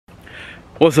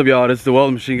What's up, y'all? This is the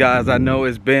Welding Machine, guys. I know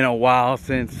it's been a while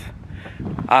since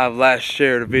I've last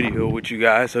shared a video with you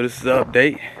guys, so this is the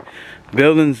update.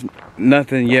 Building's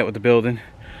nothing yet with the building.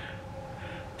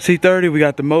 C30, we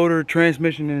got the motor,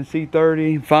 transmission in the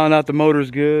C30. Found out the motor's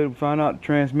good. Found out the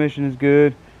transmission is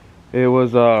good. It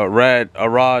was a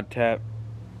rod tap.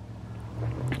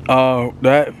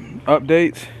 That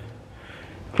updates.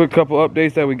 Quick couple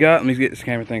updates that we got. Let me get this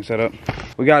camera thing set up.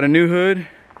 We got a new hood.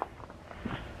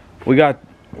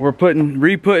 We're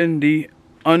re-putting the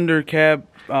under cab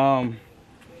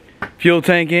fuel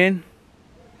tank in.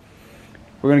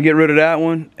 We're gonna get rid of that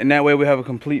one, and that way we have a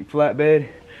complete flatbed.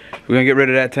 We're gonna get rid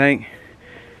of that tank.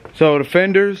 So the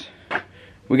fenders,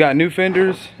 we got new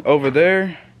fenders over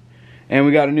there, and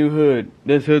we got a new hood.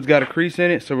 This hood's got a crease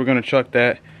in it, so we're gonna chuck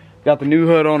that. Got the new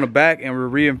hood on the back, and we're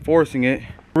reinforcing it.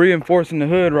 Reinforcing the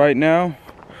hood right now.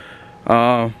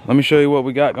 Let me show you what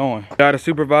we got going. Got a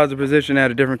supervisor position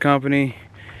at a different company.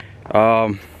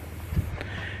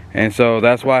 And so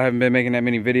that's why I haven't been making that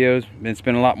many videos. Been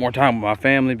spending a lot more time with my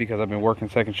family because I've been working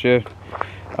second shift,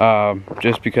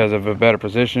 just because of a better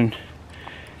position.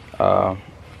 And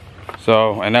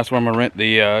that's where I'm gonna rent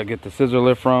the get the scissor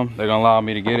lift from. They're gonna allow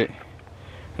me to get it,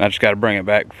 and I just got to bring it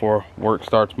back before work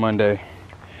starts Monday.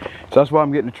 So that's why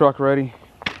I'm getting the truck ready.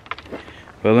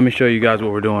 But let me show you guys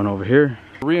what we're doing over here.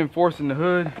 Reinforcing the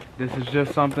hood. This is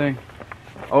just something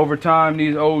over time,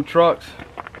 these old trucks,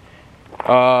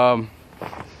 if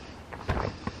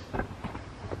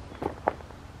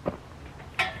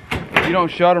you don't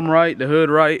shut them right, the hood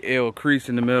right, it will crease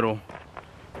in the middle.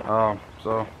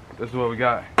 So this is what we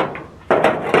got. I'm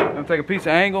gonna take a piece of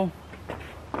angle.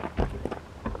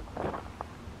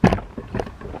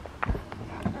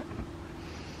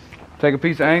 Take a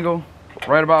piece of angle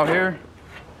right about here.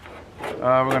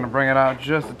 We're gonna bring it out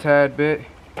just a tad bit.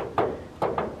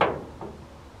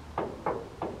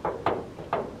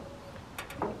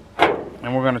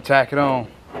 And we're gonna tack it on.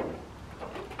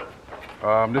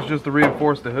 This is just to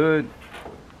reinforce the hood.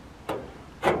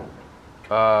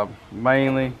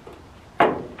 Mainly.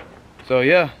 So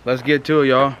yeah, let's get to it,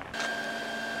 y'all.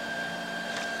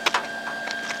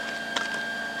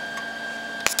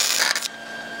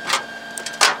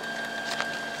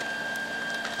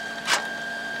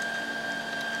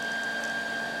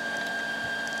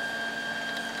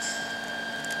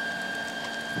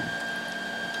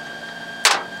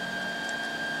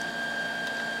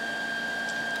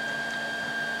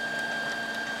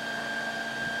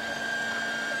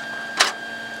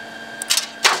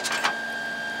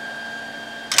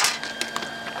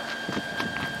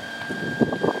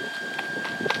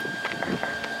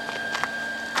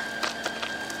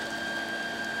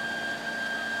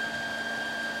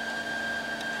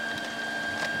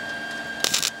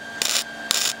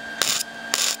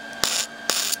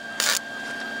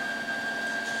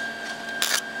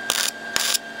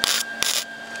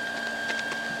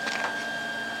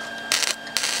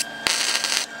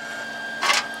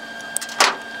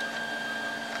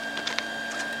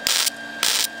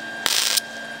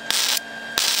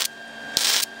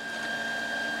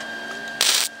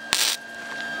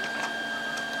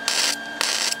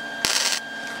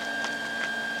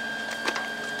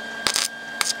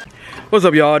 What's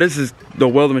up, y'all? This is the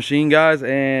Welding Machine, guys,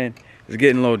 and it's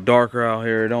getting a little darker out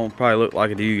here. It don't probably look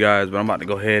like it to you guys, but I'm about to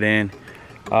go head in.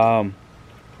 So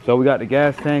we got the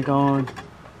gas tank on.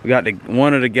 We got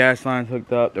one of the gas lines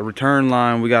hooked up. The return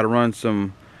line, we got to run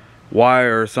some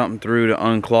wire or something through to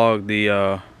unclog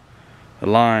the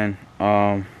line.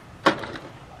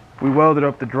 We welded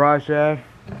up the dry shaft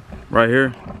right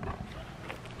here.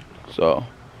 So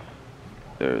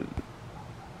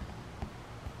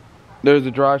there's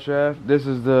the dry shaft. This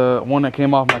is the one that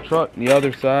came off my truck. The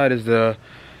other side is the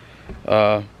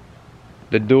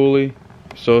dually.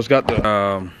 So it's got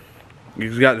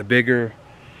the bigger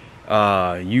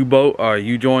U-bolt or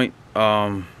U-joint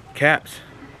caps.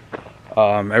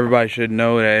 Everybody should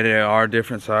know that there are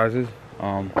different sizes.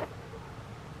 About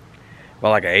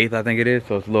like an 1/8, I think it is.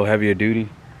 So it's a little heavier duty.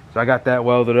 So I got that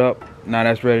welded up. Now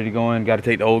that's ready to go in. Got to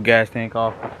take the old gas tank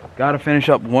off. Got to finish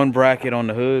up one bracket on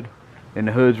the hood. And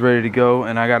the hood's ready to go,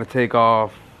 and I gotta take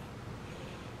off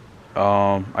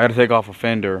a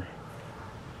fender,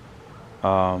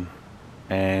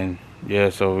 and yeah,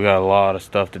 so we got a lot of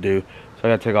stuff to do. So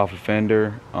I gotta take off a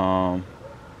fender. I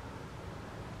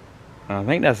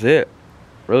think that's it,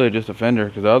 really, just a fender,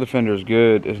 because the other fender is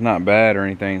good. It's not bad or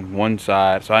anything, one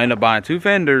side. So I ended up buying 2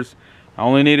 fenders. I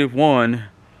only needed one,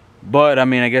 but I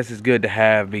mean, I guess it's good to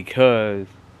have because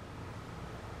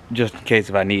just in case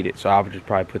if I need it. So I would just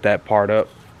probably put that part up,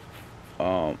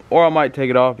 or I might take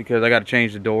it off because I got to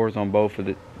change the doors on both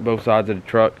sides of the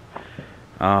truck.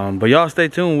 But y'all stay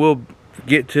tuned. We'll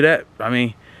get to that. I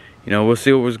mean, you know, we'll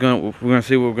see what we're gonna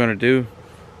see what we're gonna do.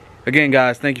 Again,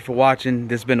 guys, thank you for watching.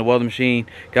 This has been the Welding Machine.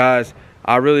 Guys,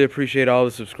 I really appreciate all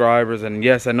the subscribers. And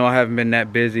yes, I know I haven't been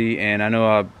that busy, and I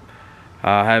know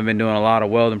I haven't been doing a lot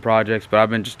of welding projects, but I've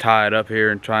been just tied up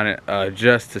here and trying to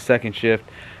adjust to second shift.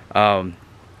 Guys,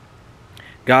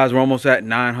 we're almost at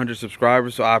 900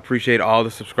 subscribers, so I appreciate all the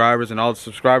subscribers and all the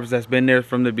subscribers that's been there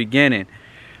from the beginning.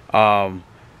 Because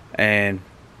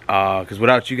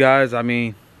without you guys, I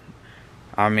mean,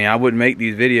 I wouldn't make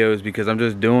these videos, because I'm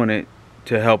just doing it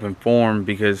to help inform,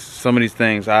 because some of these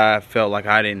things I felt like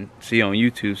I didn't see on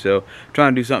YouTube, so I'm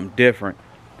trying to do something different.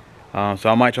 So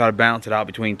I might try to balance it out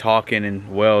between talking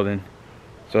and welding,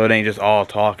 so it ain't just all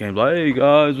talking like, hey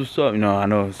guys, what's up? You know, I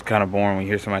know it's kind of boring when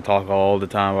you hear somebody talk all the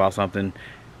time about something.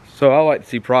 So I like to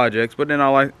see projects, but then I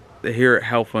like to hear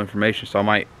helpful information, so I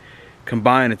might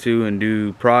combine the two and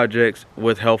do projects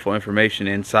with helpful information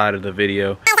inside of the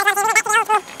video.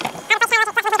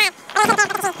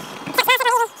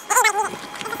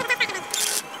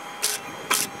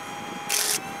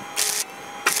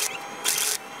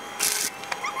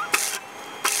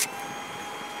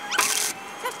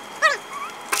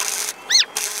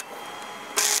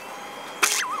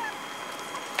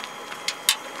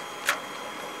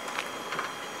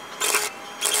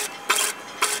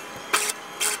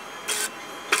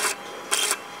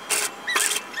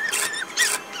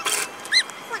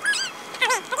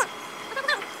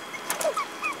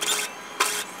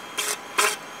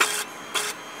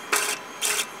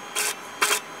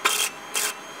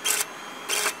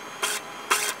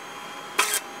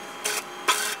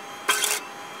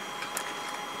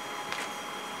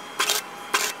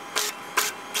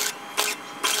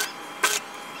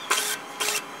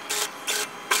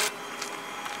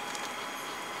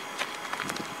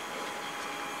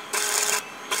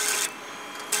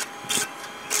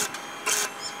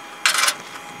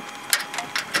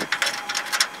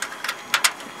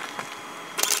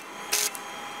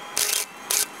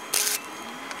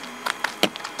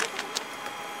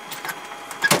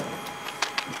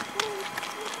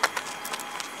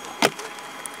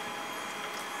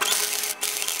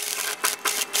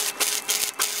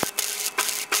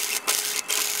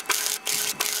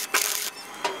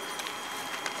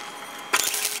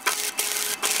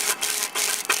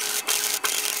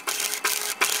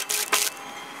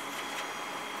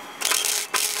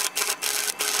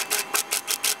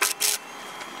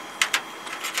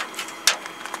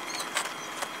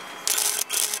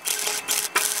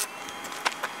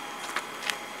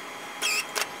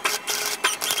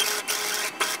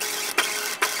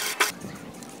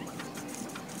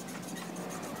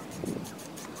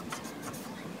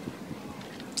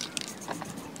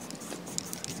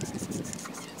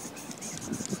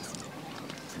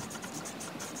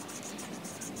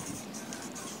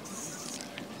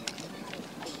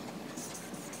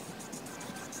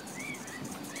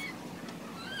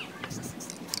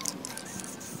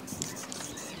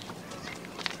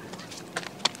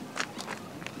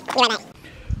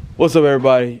 What's up,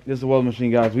 everybody? This is the Welding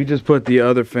Machine, guys. We just put the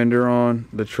other fender on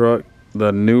the truck,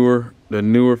 the newer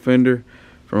fender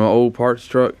from an old parts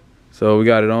truck. So we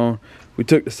got it on. We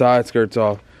took the side skirts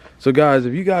off. So guys,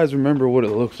 if you guys remember what it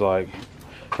looks like,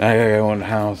 I gotta go in the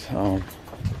house.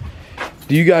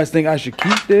 Do you guys think I should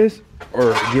keep this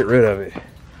or get rid of it?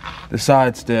 The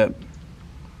side step.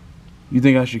 You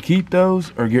think I should keep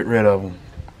those or get rid of them?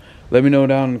 Let me know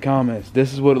down in the comments.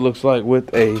 This is what it looks like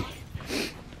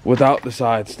without the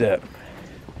side step.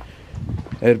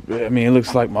 I mean, it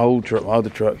looks like my old truck, my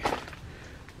other truck.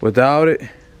 Without it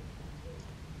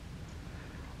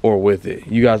or with it.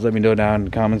 You guys let me know down in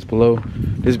the comments below.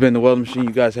 This has been the Welding Machine.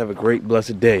 You guys have a great,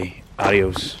 blessed day.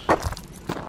 Adios.